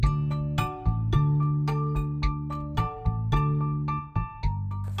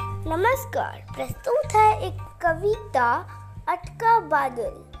नमस्कार। प्रस्तुत है एक कविता अटका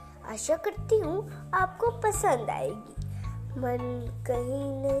बादल। आशा करती हूँ आपको पसंद आएगी। मन कहीं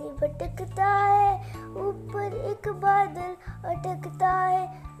नहीं भटकता है, ऊपर एक बादल अटकता है,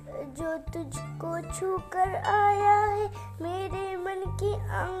 जो तुझको छू कर आया है, मेरे मन के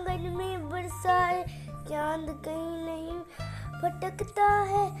आंगन में बरसाए। चांद कहीं नहीं भटकता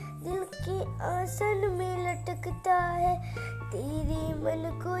है, दिल के आसन में लटकता है, तेरे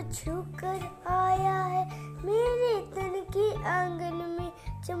मन को छू कर आया है, मेरे तन के आंगन में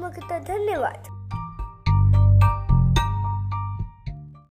चमकता। धन्यवाद।